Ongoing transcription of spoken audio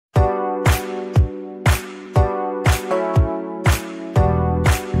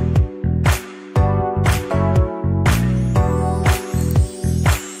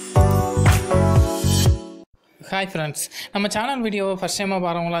Hi friends, நம்ம channel வீடியோவை first டைமாக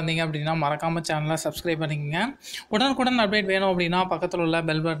பாருங்களா இருந்தீங்க அப்படின்னா மறக்காமல் சேனலை சப்ஸ்கிரைப் பண்ணிக்கோங்க. உடனுக்குடன் அப்டேட் வேணும் அப்படின்னா பக்கத்தில் உள்ள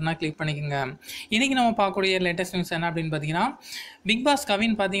பெல் பட்டனை கிளிக் பண்ணிக்கோங்க. இன்றைக்கி நம்ம பார்க்கக்கூடிய லேட்டஸ்ட் நியூஸ் என்ன அப்படின்னு பார்த்தீங்கன்னா, பிக் பாஸ்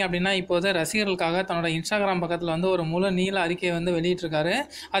கவின் பார்த்திங்க அப்படின்னா இப்போது ரசிகர்களுக்காக தன்னோட இன்ஸ்டாகிராம் பக்கத்தில் வந்து ஒரு முழு நீள அறிக்கையை வந்து வெளியிட்டிருக்காரு.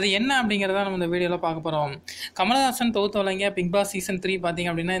 அது என்ன அப்படிங்கிறத நம்ம இந்த வீடியோவில் பார்க்க போகிறோம். கமலஹாசன் தொகுத்து வழங்கிய பிக் பாஸ் சீசன் 3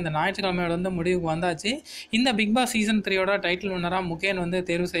 பார்த்திங்க அப்படின்னா இந்த ஞாயிற்றுக்கிழமையோட வந்து முடிவுக்கு வந்தாச்சு. இந்த big Boss season 3யோட title வின்னராக Mugen வந்து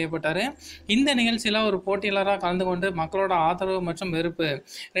தேர்வு செய்யப்பட்டார். இந்த நிகழ்ச்சியில் ஒரு போட்டியாளராக கலந்து கொண்டு மக்களோட ஆதரவு மற்றும் வெறுப்பு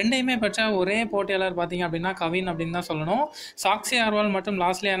ரெண்டையுமே பெற்ற ஒரே போட்டியாளர் பார்த்தீங்க அப்படின்னா கவின் அப்படின்னு தான் சொல்லணும். சாக்ஷி அகர்வால் மற்றும்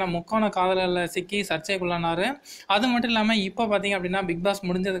லாஸ்லியான முக்கோண காதலில் சிக்கி சர்ச்சைக்குள்ளானார். அது மட்டும் இல்லாமல் இப்போ பார்த்தீங்க அப்படின்னா பிக் பாஸ்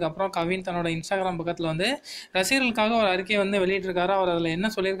முடிஞ்சதுக்கப்புறம் கவின் தன்னோட இன்ஸ்டாகிராம் பக்கத்தில் வந்து ரசிகர்களுக்காக ஒரு அறிக்கையை வந்து வெளியிட்டிருக்காரு. அவர் அதில் என்ன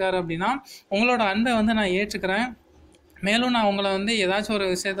சொல்லியிருக்காரு அப்படின்னா, உங்களோட அன்பை வந்து நான் ஏற்றுக்கிறேன். மேலும் நான் உங்களை வந்து ஏதாச்சும் ஒரு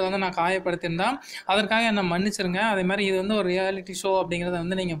விஷயத்தை வந்து நான் காயப்படுத்தியிருந்தா அதற்காக என்னை மன்னிச்சிருங்க. அதே மாதிரி இது வந்து ஒரு ரியாலிட்டி ஷோ அப்படிங்கிறத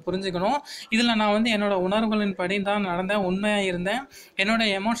வந்து நீங்கள் புரிஞ்சுக்கணும். இதில் நான் வந்து என்னோட உணர்வுகளின் படி தான் நடந்தேன், உண்மையாக இருந்தேன், என்னோட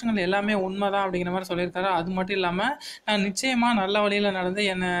எமோஷனல் எல்லாமே உண்மை தான் அப்படிங்கிற மாதிரி சொல்லியிருக்காரு. அது மட்டும் இல்லாமல் நான் நிச்சயமாக நல்ல வழியில் நடந்து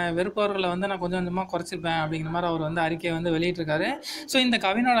என்னை வெறுப்பவர்களை வந்து நான் கொஞ்சம் கொஞ்சமாக குறைச்சிருப்பேன் அப்படிங்கிற மாதிரி அவர் வந்து அறிக்கையை வந்து வெளியிட்டிருக்காரு. ஸோ இந்த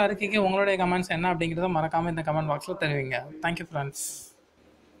கவினோட அறிக்கைக்கு உங்களுடைய கமெண்ட்ஸ் என்ன அப்படிங்கிறத மறக்காமல் இந்த கமெண்ட் பாக்ஸில் தெரிவிங்க. Thank you friends.